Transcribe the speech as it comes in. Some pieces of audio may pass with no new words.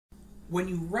when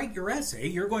you write your essay,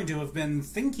 you're going to have been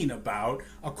thinking about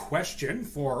a question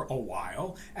for a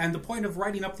while, and the point of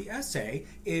writing up the essay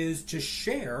is to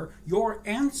share your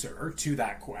answer to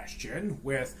that question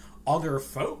with other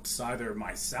folks, either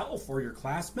myself or your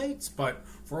classmates, but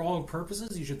for all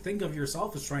purposes, you should think of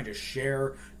yourself as trying to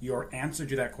share your answer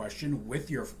to that question with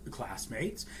your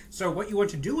classmates. So what you want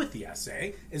to do with the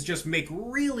essay is just make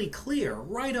really clear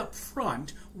right up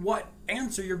front what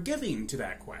answer you're giving to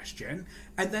that question,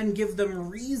 and then give them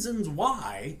reasons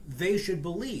why they should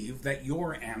believe that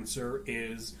your answer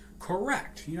is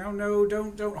correct. No,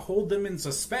 don't hold them in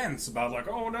suspense about like,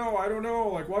 oh no, I don't know,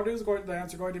 like what is the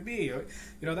answer going to be?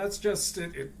 That's just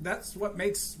that's what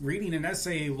makes reading an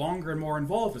essay longer and more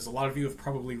involved. As a lot of you have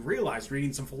probably realized,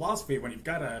 reading some philosophy, when you've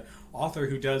got an author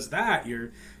who does that,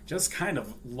 you're just kind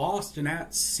of lost and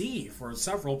at sea for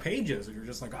several pages, and you're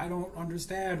just like, I don't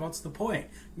understand, what's the point?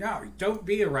 No, don't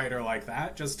be a writer like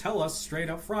that. Just tell us straight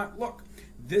up front, look,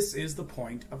 this is the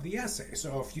point of the essay.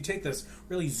 So if you take this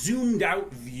really zoomed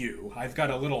out view, I've got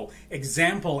a little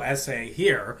example essay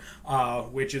here,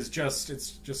 which is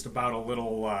just about a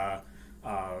little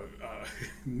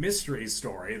mystery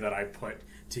story that I put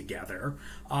together.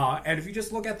 And if you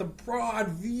just look at the broad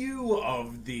view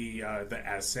of the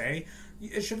essay,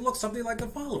 it should look something like the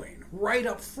following. Right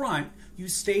up front, you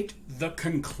state the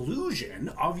conclusion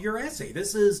of your essay.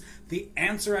 This is the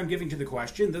answer I'm giving to the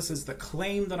question. This is the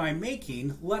claim that I'm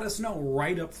making. Let us know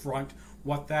right up front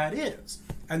what that is.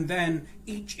 And then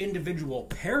each individual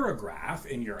paragraph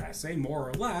in your essay, more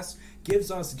or less, gives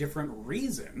us different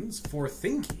reasons for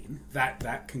thinking that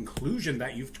that conclusion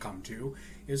that you've come to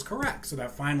is correct. So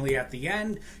that finally at the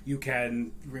end, you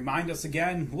can remind us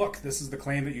again, look, this is the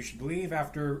claim that you should believe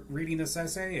after reading this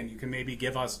essay, and you can maybe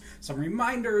give us some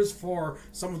reminders for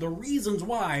some of the reasons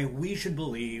why we should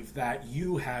believe that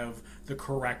you have the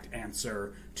correct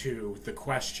answer to the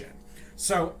question.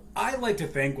 So I like to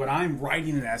think when I'm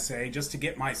writing an essay, just to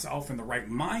get myself in the right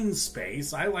mind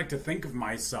space, I like to think of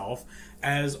myself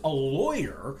as a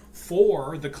lawyer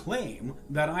for the claim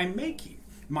that I'm making.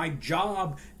 My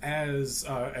job as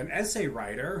an essay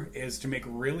writer is to make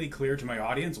really clear to my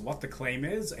audience what the claim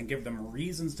is and give them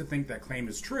reasons to think that claim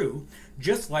is true.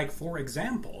 Just like, for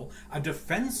example, a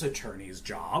defense attorney's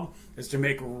job is to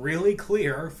make really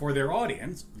clear for their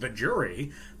audience, the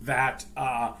jury, that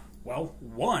well,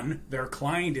 one, their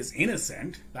client is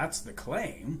innocent, that's the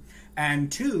claim,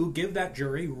 and two, give that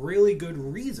jury really good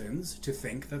reasons to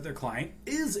think that their client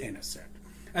is innocent.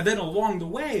 And then along the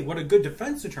way, what a good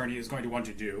defense attorney is going to want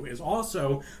to do is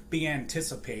also be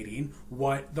anticipating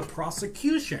what the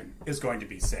prosecution is going to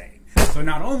be saying. So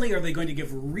not only are they going to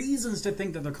give reasons to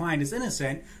think that their client is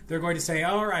innocent, they're going to say,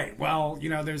 all right, well,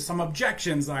 there's some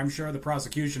objections that I'm sure the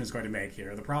prosecution is going to make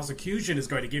here. The prosecution is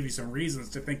going to give you some reasons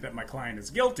to think that my client is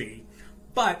guilty,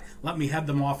 but let me head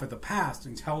them off at the past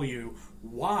and tell you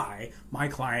why my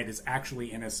client is actually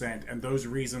innocent, and those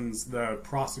reasons the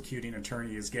prosecuting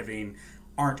attorney is giving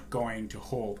aren't going to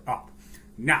hold up.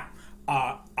 Now,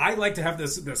 I like to have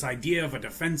this idea of a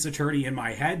defense attorney in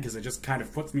my head because it just kind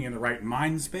of puts me in the right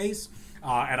mind space.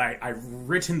 And I've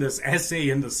written this essay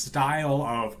in the style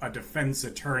of a defense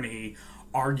attorney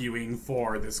arguing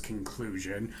for this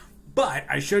conclusion. But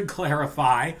I should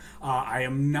clarify, I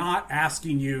am not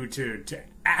asking you to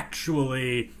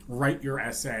actually write your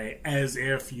essay as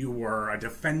if you were a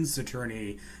defense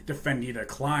attorney defending a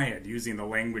client using the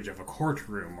language of a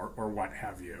courtroom or what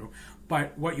have you.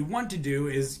 But what you want to do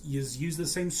is use the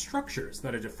same structures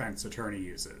that a defense attorney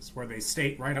uses, where they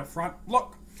state right up front,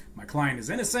 look, my client is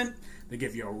innocent. They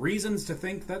give you reasons to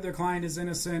think that their client is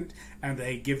innocent, and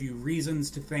they give you reasons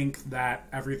to think that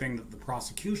everything that the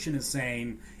prosecution is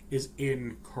saying is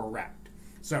incorrect.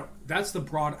 So that's the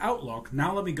broad outlook.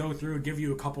 Now let me go through and give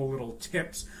you a couple little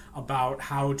tips about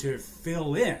how to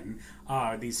fill in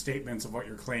these statements of what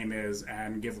your claim is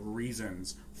and give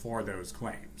reasons for those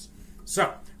claims.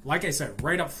 So, like I said,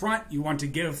 right up front, you want to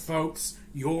give folks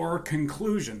your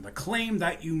conclusion, the claim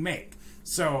that you make.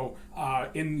 So,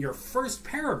 in your first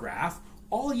paragraph,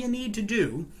 all you need to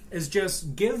do is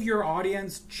just give your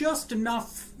audience just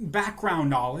enough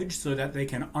background knowledge so that they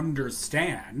can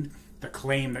understand the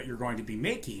claim that you're going to be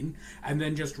making, and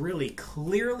then just really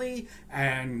clearly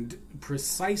and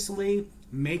precisely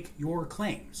make your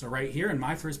claim. So right here in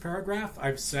my first paragraph,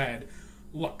 I've said,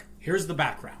 look, here's the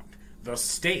background. The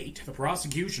state, the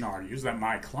prosecution argues that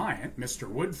my client, Mr.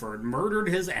 Woodford, murdered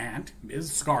his aunt,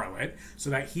 Ms. Scarlett,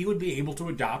 so that he would be able to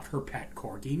adopt her pet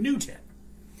corgi, Newton.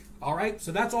 All right,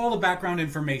 so that's all the background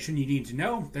information you need to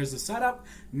know. There's the setup.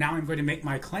 Now I'm going to make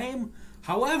my claim.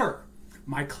 However,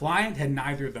 my client had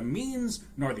neither the means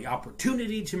nor the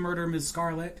opportunity to murder Ms.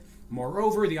 Scarlett.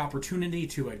 Moreover, the opportunity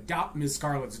to adopt Ms.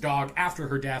 Scarlett's dog after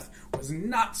her death was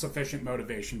not sufficient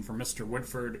motivation for Mr.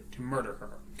 Woodford to murder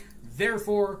her.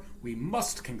 Therefore, we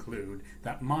must conclude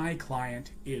that my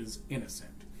client is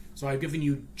innocent. So I've given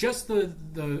you just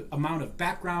the amount of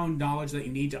background knowledge that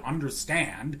you need to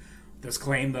understand this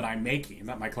claim that I'm making,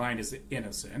 that my client is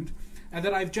innocent, and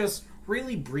that I've just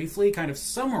really briefly kind of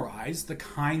summarized the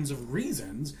kinds of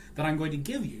reasons that I'm going to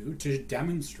give you to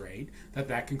demonstrate that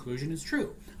that conclusion is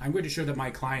true. I'm going to show that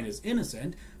my client is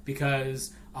innocent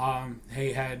because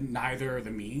they had neither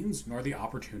the means, nor the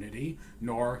opportunity,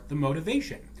 nor the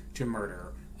motivation to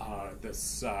murder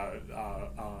this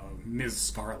Ms.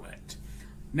 Scarlett.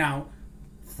 Now,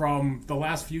 from the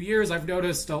last few years, I've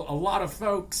noticed a lot of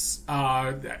folks,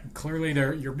 clearly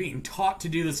you're being taught to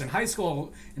do this in high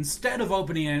school. Instead of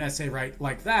opening an essay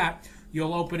like that,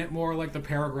 you'll open it more like the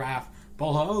paragraph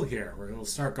below here, where it'll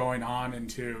start going on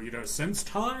into, since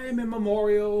time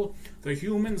immemorial, the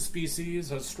human species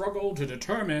has struggled to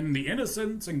determine the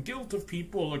innocence and guilt of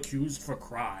people accused for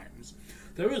crimes.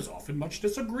 There is often much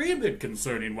disagreement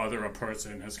concerning whether a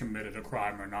person has committed a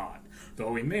crime or not,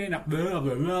 though we may not blah,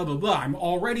 blah, blah, blah, blah. I'm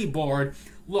already bored.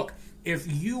 Look, if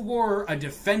you were a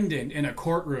defendant in a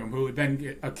courtroom who had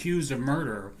been accused of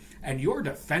murder, and your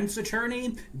defense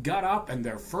attorney got up and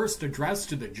their first address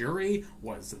to the jury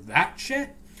was that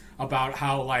shit, about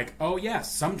how, oh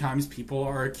yes, sometimes people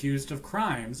are accused of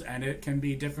crimes, and it can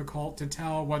be difficult to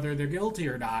tell whether they're guilty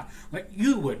or not,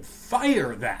 you would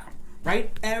fire them.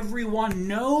 Right? Everyone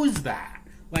knows that.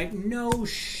 No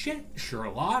shit,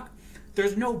 Sherlock.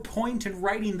 There's no point in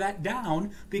writing that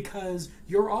down because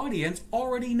your audience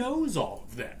already knows all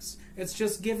of this. It's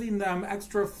just giving them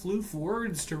extra floof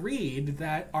words to read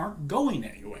that aren't going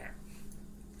anywhere.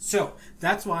 So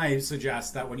that's why I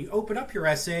suggest that when you open up your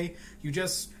essay, you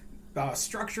just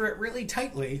structure it really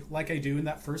tightly like I do in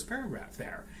that first paragraph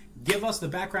there. Give us the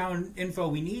background info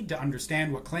we need to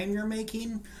understand what claim you're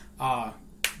making.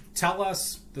 Tell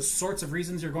us the sorts of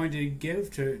reasons you're going to give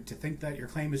to think that your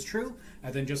claim is true,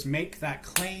 and then just make that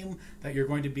claim that you're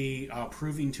going to be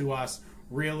proving to us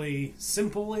really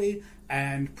simply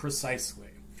and precisely.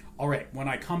 All right, when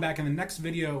I come back in the next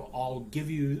video, I'll give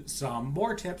you some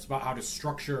more tips about how to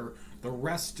structure the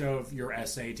rest of your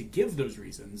essay to give those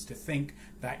reasons to think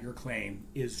that your claim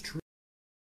is true.